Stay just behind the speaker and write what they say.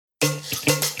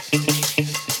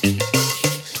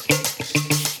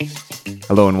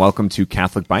Hello and welcome to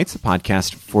Catholic Bites, a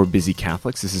podcast for busy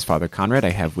Catholics. This is Father Conrad. I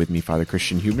have with me Father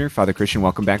Christian Hubner. Father Christian,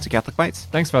 welcome back to Catholic Bites.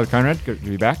 Thanks, Father Conrad. Good to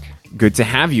be back. Good to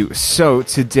have you. So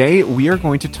today we are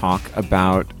going to talk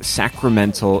about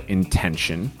sacramental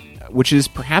intention, which is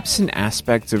perhaps an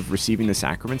aspect of receiving the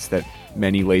sacraments that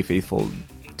many lay faithful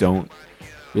don't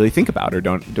really think about or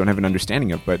don't have an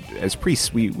understanding of. But as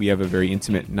priests, we have a very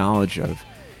intimate knowledge of.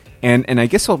 And I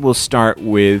guess we'll start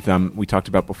with, we talked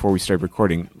about before we started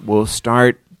recording, we'll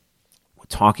start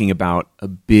talking about a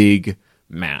big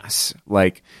mass.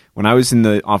 Like when I was in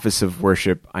the office of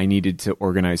worship, I needed to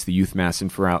organize the youth mass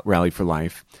and for Rally for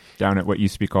Life. Down at what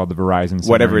used to be called the Verizon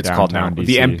Center. Whatever it's called now. DC.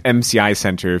 The MCI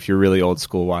Center, if you're really old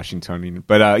school Washingtonian.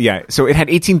 But yeah, so it had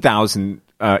 18,000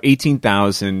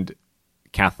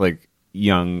 Catholic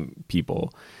young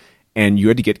people. And you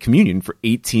had to get communion for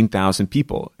 18,000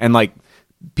 people. And like,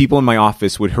 people in my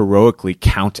office would heroically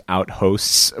count out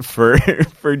hosts for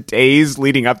days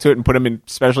leading up to it and put them in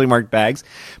specially marked bags.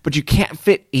 But you can't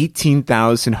fit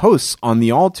 18,000 hosts on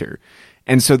the altar.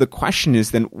 And so the question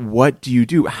is then, what do you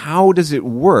do? How does it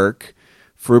work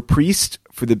for a priest,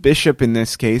 for the bishop in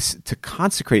this case, to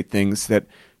consecrate things that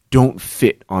don't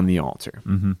fit on the altar?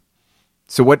 Mm-hmm.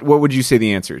 So what would you say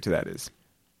the answer to that is?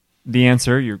 The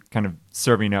answer, you're kind of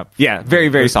serving up. Yeah, very,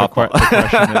 very softball. The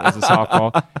question is a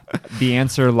softball. The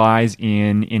answer lies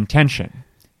in intention,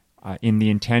 in the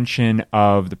intention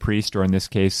of the priest, or in this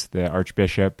case, the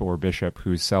archbishop or bishop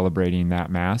who's celebrating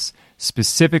that Mass,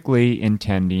 specifically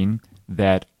intending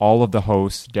that all of the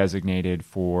hosts designated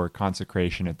for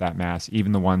consecration at that Mass,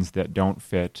 even the ones that don't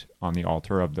fit on the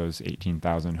altar of those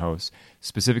 18,000 hosts,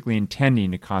 specifically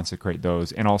intending to consecrate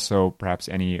those, and also perhaps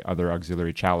any other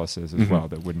auxiliary chalices as well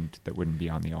that wouldn't be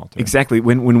on the altar. Exactly.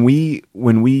 When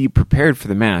we prepared for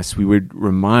the Mass, we would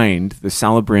remind the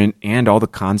celebrant and all the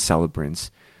concelebrants,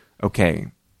 okay,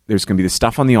 there's going to be the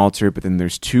stuff on the altar, but then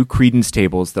there's two credence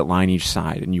tables that line each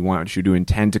side, and you want you to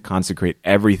intend to consecrate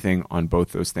everything on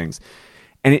both those things.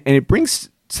 And it brings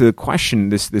to the question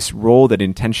this role that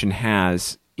intention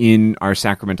has in our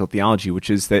sacramental theology, which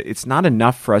is that it's not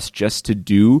enough for us just to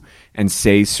do and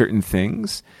say certain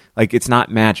things. Like, it's not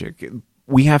magic.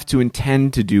 We have to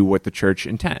intend to do what the Church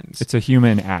intends. It's a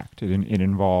human act. It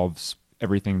involves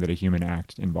everything that a human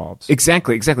act involves.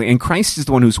 Exactly. And Christ is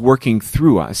the one who's working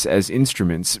through us as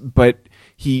instruments, but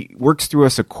he works through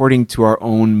us according to our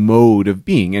own mode of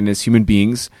being. And as human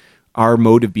beings, our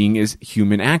mode of being is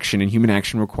human action, and human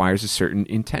action requires a certain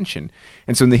intention.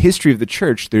 And so in the history of the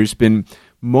Church, there's been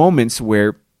moments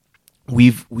where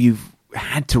we've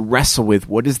had to wrestle with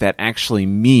what does that actually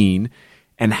mean,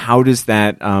 and how does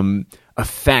that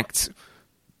affect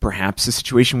perhaps a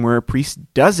situation where a priest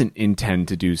doesn't intend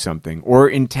to do something or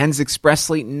intends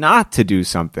expressly not to do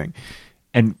something.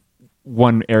 And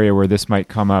one area where this might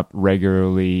come up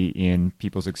regularly in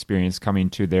people's experience coming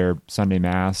to their Sunday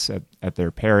Mass at their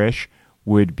parish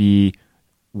would be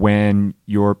when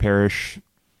your parish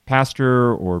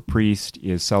pastor or priest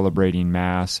is celebrating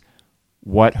Mass,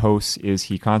 what hosts is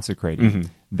he consecrating? Mm-hmm.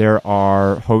 There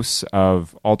are hosts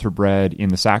of altar bread in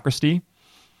the sacristy,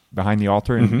 behind the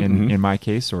altar in my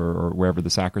case, or wherever the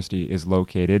sacristy is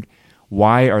located.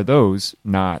 Why are those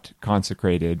not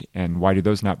consecrated, and why do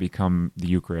those not become the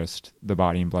Eucharist, the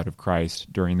body and blood of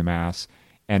Christ, during the Mass,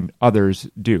 and others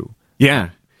do? Yeah.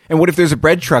 And what if there's a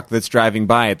bread truck that's driving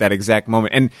by at that exact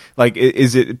moment? And like,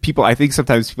 is it people, I think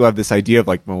sometimes people have this idea of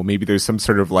like, well, maybe there's some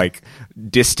sort of like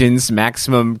distance,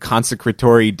 maximum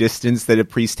consecratory distance that a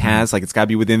priest has. Like it's got to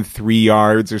be within 3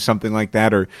 yards or something like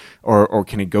that. Or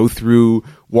can it go through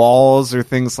walls or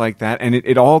things like that? And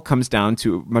it all comes down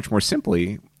to much more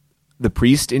simply, the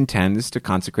priest intends to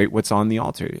consecrate what's on the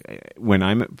altar. When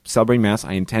I'm celebrating Mass,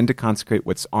 I intend to consecrate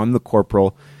what's on the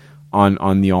corporal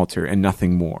on the altar and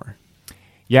nothing more.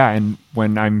 Yeah, and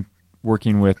when I'm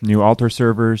working with new altar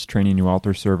servers, training new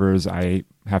altar servers, I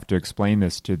have to explain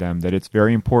this to them, that it's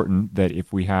very important that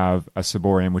if we have a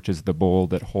ciborium, which is the bowl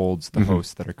that holds the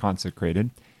hosts that are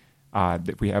consecrated,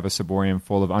 that we have a ciborium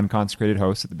full of unconsecrated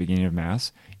hosts at the beginning of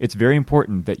Mass, it's very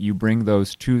important that you bring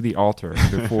those to the altar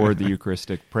before the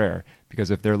Eucharistic prayer,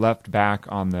 because if they're left back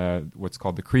on the what's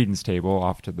called the credence table,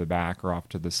 off to the back or off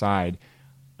to the side,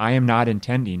 I am not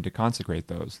intending to consecrate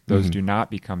those. Those do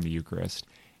not become the Eucharist.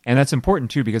 And that's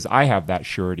important too, because I have that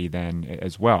surety then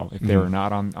as well. If they are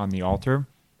not on the altar,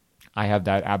 I have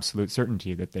that absolute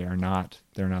certainty that they're not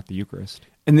the Eucharist.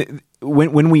 And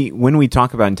when we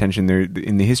talk about intention, there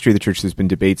in the history of the Church, there's been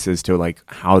debates as to like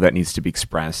how that needs to be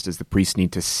expressed. Does the priest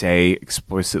need to say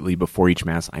explicitly before each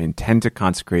Mass, "I intend to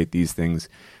consecrate these things.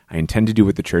 I intend to do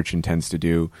what the Church intends to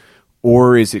do,"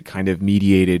 or is it kind of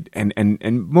mediated?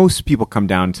 And most people come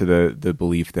down to the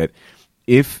belief that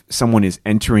if someone is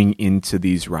entering into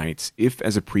these rites, if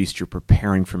as a priest you're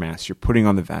preparing for Mass, you're putting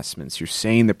on the vestments, you're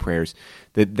saying the prayers,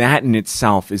 that in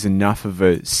itself is enough of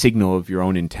a signal of your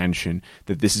own intention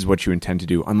that this is what you intend to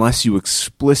do, unless you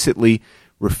explicitly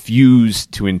refuse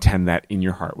to intend that in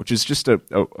your heart, which is just a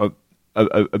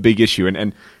big issue.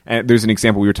 And there's an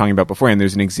example we were talking about before, and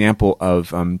there's an example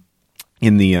of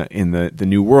in the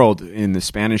New World, in the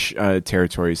Spanish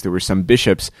territories, there were some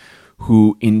bishops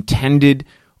who intended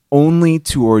only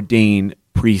to ordain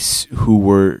priests who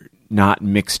were not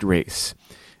mixed race.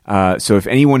 So if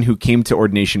anyone who came to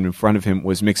ordination in front of him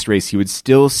was mixed race, he would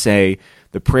still say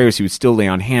the prayers, he would still lay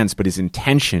on hands, but his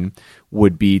intention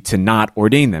would be to not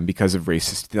ordain them because of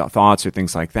racist thoughts or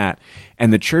things like that.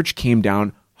 And the church came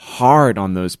down hard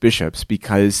on those bishops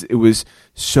because it was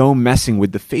so messing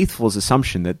with the faithful's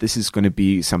assumption that this is going to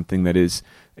be something that is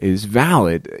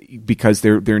valid, because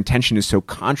their intention is so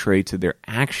contrary to their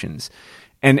actions.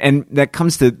 And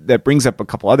that brings up a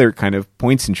couple other kind of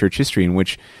points in church history in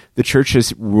which the church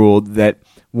has ruled that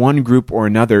one group or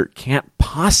another can't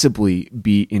possibly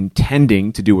be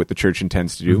intending to do what the church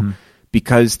intends to do,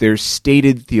 because their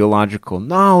stated theological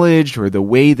knowledge or the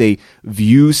way they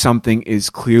view something is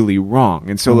clearly wrong.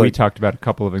 And so we talked about a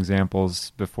couple of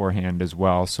examples beforehand as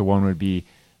well. So one would be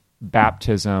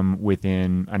baptism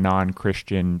within a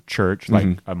non-Christian church,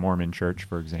 like a Mormon church,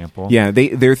 for example. Yeah,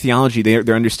 their theology,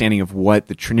 their understanding of what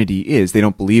the Trinity is, they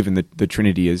don't believe in the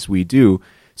Trinity as we do,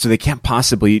 so they can't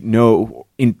possibly know,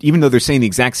 even though they're saying the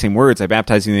exact same words, I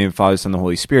baptize you in the name of the Father, Son, and the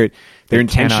Holy Spirit, their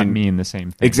intention cannot mean the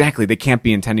same thing. Exactly, they can't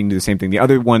be intending to do the same thing. The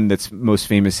other one that's most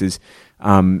famous is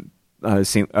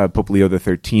Pope Leo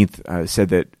XIII said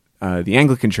that the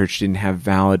Anglican Church didn't have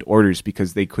valid orders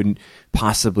because they couldn't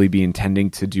possibly be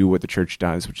intending to do what the Church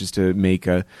does, which is to make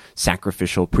a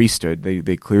sacrificial priesthood.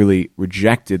 They clearly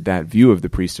rejected that view of the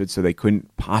priesthood, so they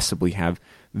couldn't possibly have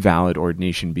valid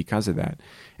ordination because of that.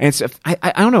 And it's,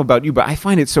 I don't know about you, but I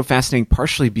find it so fascinating,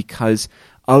 partially because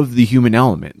of the human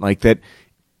element, like that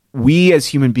we as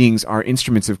human beings are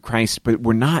instruments of Christ, but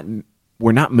we're not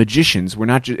magicians.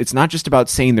 It's not just about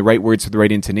saying the right words with the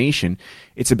right intonation.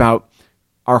 It's about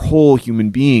our whole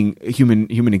human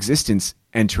existence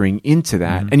entering into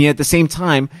that. And yet at the same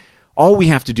time, all we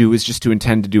have to do is just to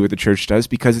intend to do what the church does,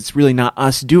 because it's really not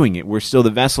us doing it. We're still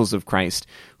the vessels of Christ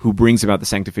who brings about the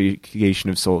sanctification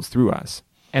of souls through us.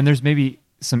 And there's maybe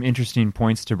some interesting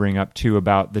points to bring up too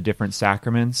about the different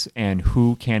sacraments and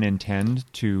who can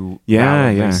intend to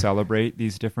celebrate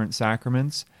these different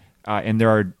sacraments. And there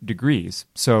are degrees.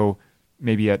 So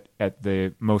maybe at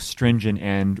the most stringent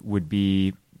end would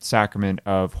be sacrament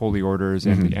of holy orders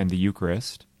and the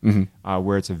Eucharist,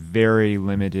 where it's a very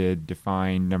limited,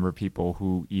 defined number of people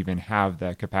who even have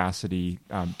the capacity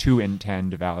to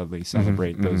intend to validly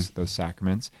celebrate those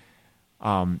sacraments.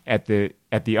 At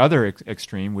the other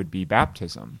extreme would be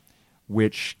baptism,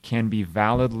 which can be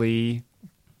validly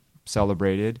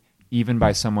celebrated even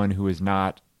by someone who is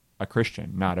not a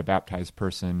Christian, not a baptized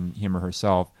person, him or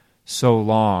herself, so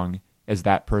long as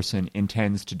that person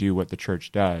intends to do what the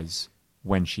church does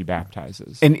when she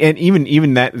baptizes. And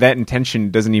even that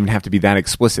intention doesn't even have to be that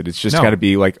explicit. It's just got to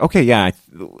be like, okay, yeah,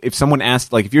 if someone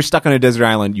asked, like if you're stuck on a desert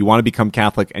island, you want to become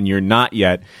Catholic and you're not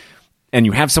yet, and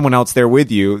you have someone else there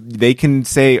with you, they can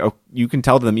say, oh, you can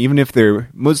tell them, even if they're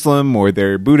Muslim or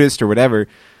they're Buddhist or whatever,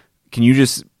 can you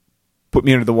just put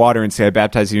me under the water and say, I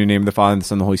baptize you in the name of the Father, and the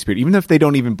Son, and the Holy Spirit, even if they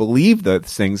don't even believe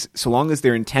those things, so long as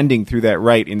they're intending through that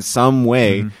rite in some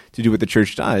way to do what the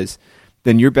church does,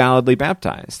 then you're validly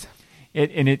baptized.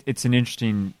 It's an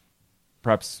interesting,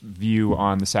 perhaps, view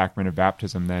on the sacrament of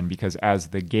baptism then, because as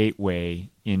the gateway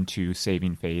into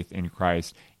saving faith in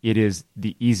Christ, it is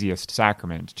the easiest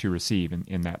sacrament to receive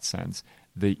in that sense.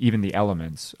 Even the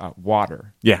elements,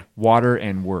 water. Yeah. Water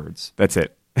and words. That's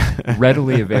it.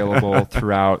 Readily available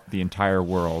throughout the entire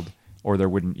world, or there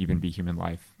wouldn't even be human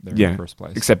life there in the first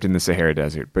place. Except in the Sahara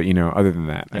Desert. But, other than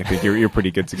that, I think you're pretty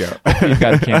good to go. You've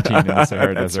got a canteen in the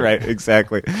Sahara That's Desert. That's right,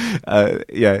 exactly.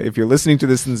 If you're listening to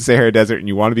this in the Sahara Desert and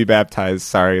you want to be baptized,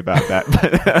 sorry about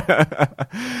that.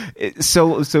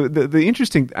 So the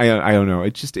interesting, I don't know,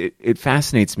 it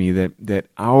fascinates me that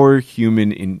our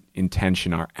human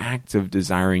intention, our act of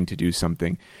desiring to do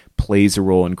something, plays a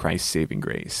role in Christ's saving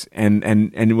grace.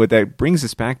 And what that brings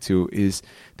us back to is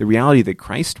the reality that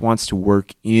Christ wants to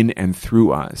work in and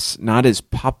through us, not as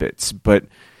puppets, but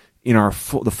in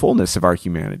the fullness of our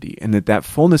humanity, and that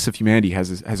fullness of humanity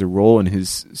has a role in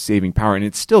his saving power. And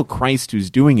it's still Christ who's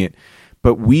doing it,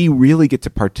 but we really get to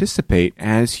participate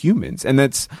as humans. And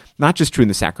that's not just true in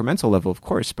the sacramental level, of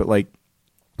course, but like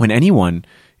when anyone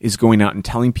is going out and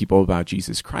telling people about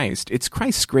Jesus Christ. It's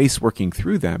Christ's grace working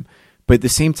through them, but at the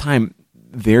same time,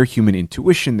 their human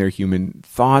intuition, their human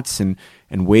thoughts and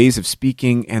ways of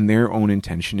speaking, and their own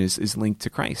intention is linked to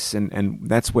Christ. And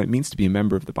that's what it means to be a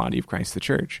member of the body of Christ, the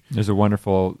church. There's a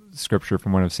wonderful scripture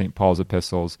from one of St. Paul's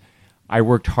epistles. I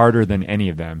worked harder than any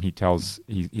of them.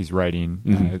 He's writing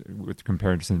with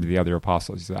comparison to the other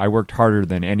apostles. He said, I worked harder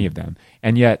than any of them,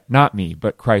 and yet not me,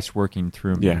 but Christ working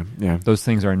through me. Yeah. Those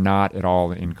things are not at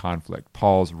all in conflict.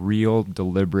 Paul's real,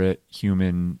 deliberate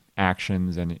human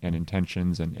actions and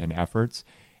intentions and efforts,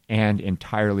 and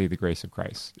entirely the grace of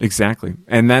Christ. Exactly.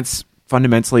 And that's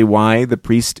fundamentally why the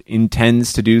priest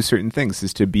intends to do certain things,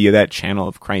 is to be that channel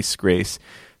of Christ's grace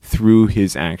through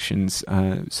his actions,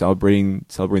 celebrating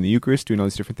the Eucharist, doing all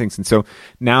these different things. And so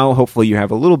now hopefully you have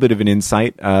a little bit of an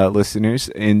insight, listeners,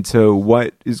 into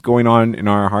what is going on in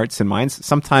our hearts and minds.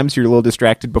 Sometimes you're a little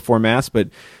distracted before Mass, but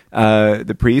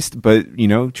the priest, but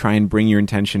try and bring your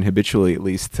intention habitually, at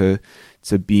least, to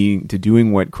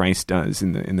doing what Christ does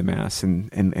in the Mass,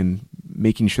 and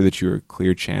making sure that you're a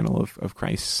clear channel of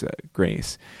Christ's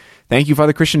grace. Thank you,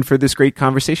 Father Christian, for this great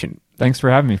conversation. Thanks for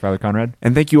having me, Father Conrad.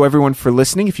 And thank you, everyone, for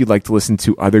listening. If you'd like to listen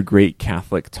to other great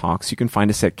Catholic talks, you can find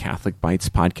us at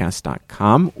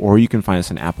CatholicBitesPodcast.com, or you can find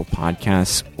us on Apple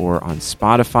Podcasts or on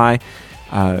Spotify.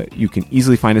 You can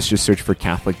easily find us. Just search for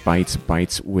Catholic Bites,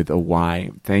 Bites with a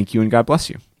Y. Thank you, and God bless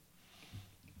you.